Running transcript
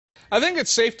I think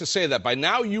it's safe to say that by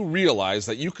now you realize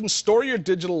that you can store your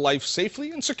digital life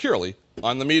safely and securely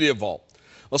on the Media Vault.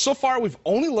 Well, so far we've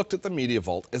only looked at the Media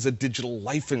Vault as a digital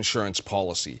life insurance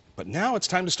policy, but now it's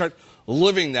time to start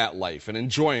living that life and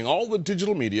enjoying all the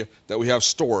digital media that we have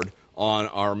stored on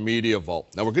our Media Vault.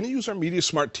 Now, we're going to use our Media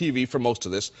Smart TV for most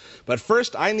of this, but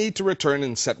first I need to return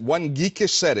and set one geekish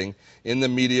setting in the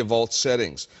Media Vault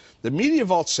settings. The Media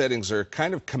Vault settings are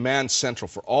kind of command central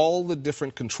for all the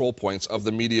different control points of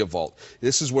the Media Vault.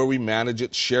 This is where we manage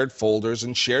its shared folders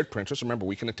and shared printers. Remember,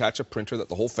 we can attach a printer that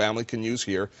the whole family can use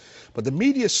here. But the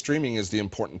media streaming is the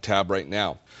important tab right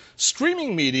now.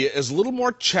 Streaming media is a little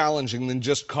more challenging than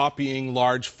just copying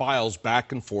large files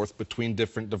back and forth between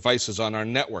different devices on our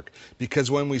network.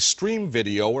 Because when we stream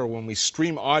video or when we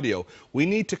stream audio, we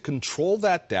need to control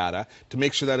that data to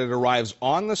make sure that it arrives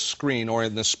on the screen or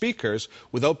in the speakers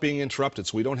without being interrupted,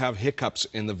 so we don't have hiccups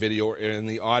in the video or in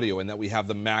the audio, and that we have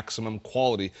the maximum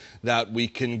quality that we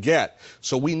can get.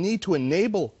 So we need to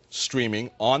enable streaming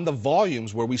on the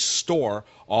volumes where we store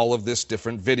all of this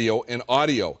different video and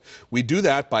audio. We do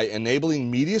that by enabling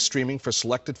media streaming for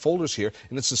selected folders here,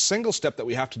 and it's a single step that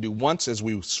we have to do once as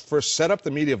we first set up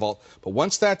the Media Vault. But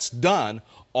once that's done,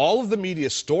 all of the media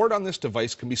stored on this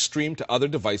device can be streamed to other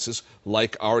devices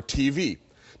like our TV.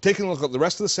 Taking a look at the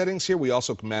rest of the settings here, we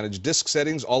also can manage disk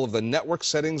settings. All of the network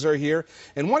settings are here.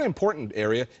 And one important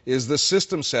area is the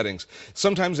system settings.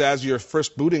 Sometimes as you're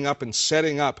first booting up and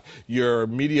setting up your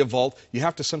Media Vault, you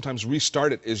have to sometimes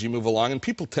restart it as you move along. And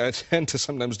people tend to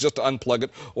sometimes just unplug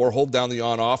it or hold down the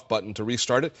on-off button to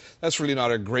restart it. That's really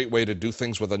not a great way to do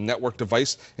things with a network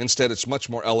device. Instead, it's much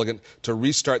more elegant to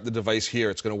restart the device here.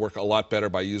 It's going to work a lot better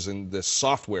by using this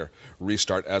software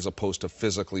restart as opposed to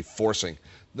physically forcing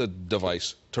the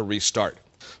device to restart.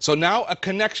 So now a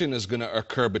connection is going to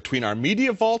occur between our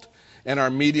Media Vault and our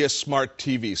Media Smart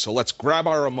TV. So let's grab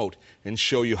our remote and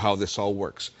show you how this all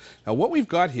works. Now what we've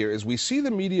got here is we see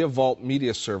the Media Vault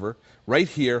media server right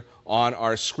here on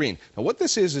our screen. Now what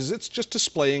this is it's just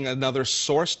displaying another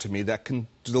source to me that can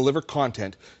deliver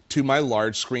content to my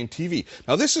large screen TV.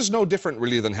 Now this is no different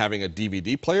really than having a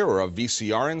DVD player or a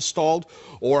VCR installed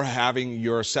or having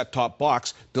your set-top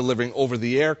box delivering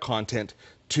over-the-air content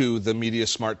to the Media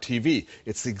Smart TV.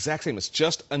 It's the exact same. It's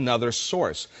just another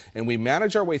source. And we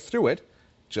manage our way through it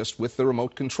just with the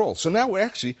remote control. So now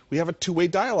we have a two-way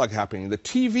dialogue happening. The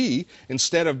TV,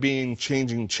 instead of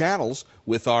changing channels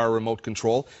with our remote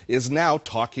control, is now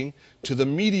talking to the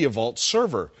Media Vault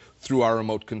server through our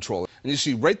remote control. And you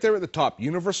see right there at the top,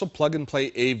 Universal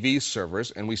Plug-and-Play AV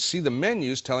servers, and we see the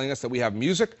menus telling us that we have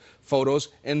music, photos,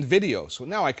 and video. So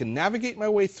now I can navigate my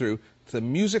way through to the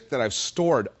music that I've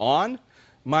stored on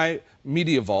my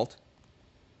Media Vault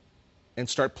and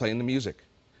start playing the music.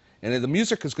 And the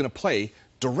music is going to play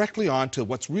directly onto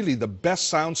what's really the best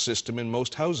sound system in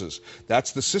most houses.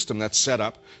 That's the system that's set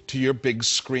up to your big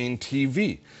screen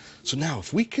TV. So now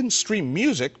if we can stream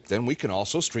music, then we can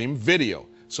also stream video.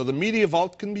 So the Media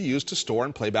Vault can be used to store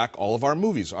and play back all of our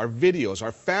movies, our videos,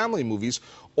 our family movies,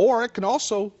 or it can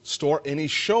also store any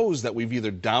shows that we've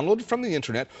either downloaded from the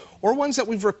internet or ones that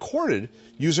we've recorded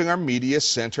using our Media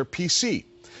Center PC.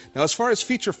 Now, as far as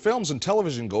feature films and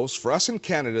television goes, for us in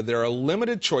Canada, there are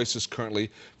limited choices currently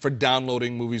for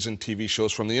downloading movies and TV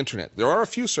shows from the internet. There are a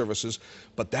few services,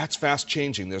 but that's fast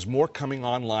changing. There's more coming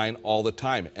online all the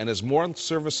time. And as more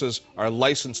services are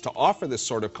licensed to offer this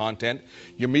sort of content,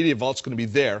 your Media Vault's going to be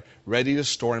there, ready to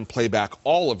store and play back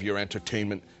all of your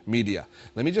entertainment media.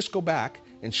 Let me just go back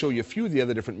and show you a few of the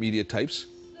other different media types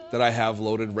that I have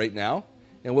loaded right now.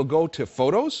 And we'll go to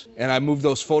photos, and I moved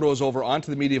those photos over onto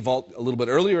the Media Vault a little bit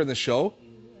earlier in the show.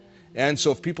 And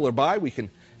so if people are by, we can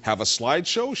have a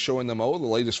slideshow showing them, the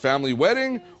latest family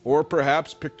wedding, or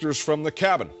perhaps pictures from the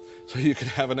cabin. So you can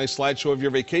have a nice slideshow of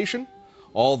your vacation,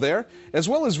 all there. As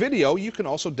well as video, you can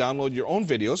also download your own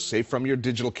videos, say from your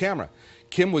digital camera.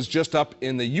 Kim was just up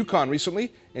in the Yukon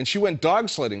recently, and she went dog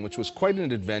sledding, which was quite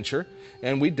an adventure.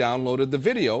 And we downloaded the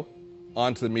video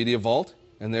onto the Media Vault,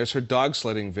 and there's her dog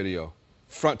sledding video.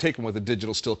 Taken with a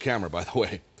digital still camera, by the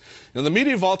way. Now, the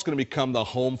Media Vault's going to become the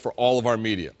home for all of our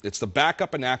media. It's the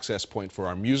backup and access point for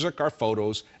our music, our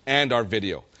photos, and our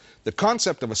video. The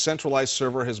concept of a centralized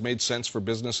server has made sense for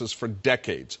businesses for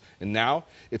decades, and now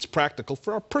it's practical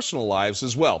for our personal lives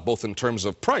as well, both in terms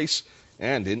of price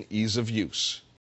and in ease of use.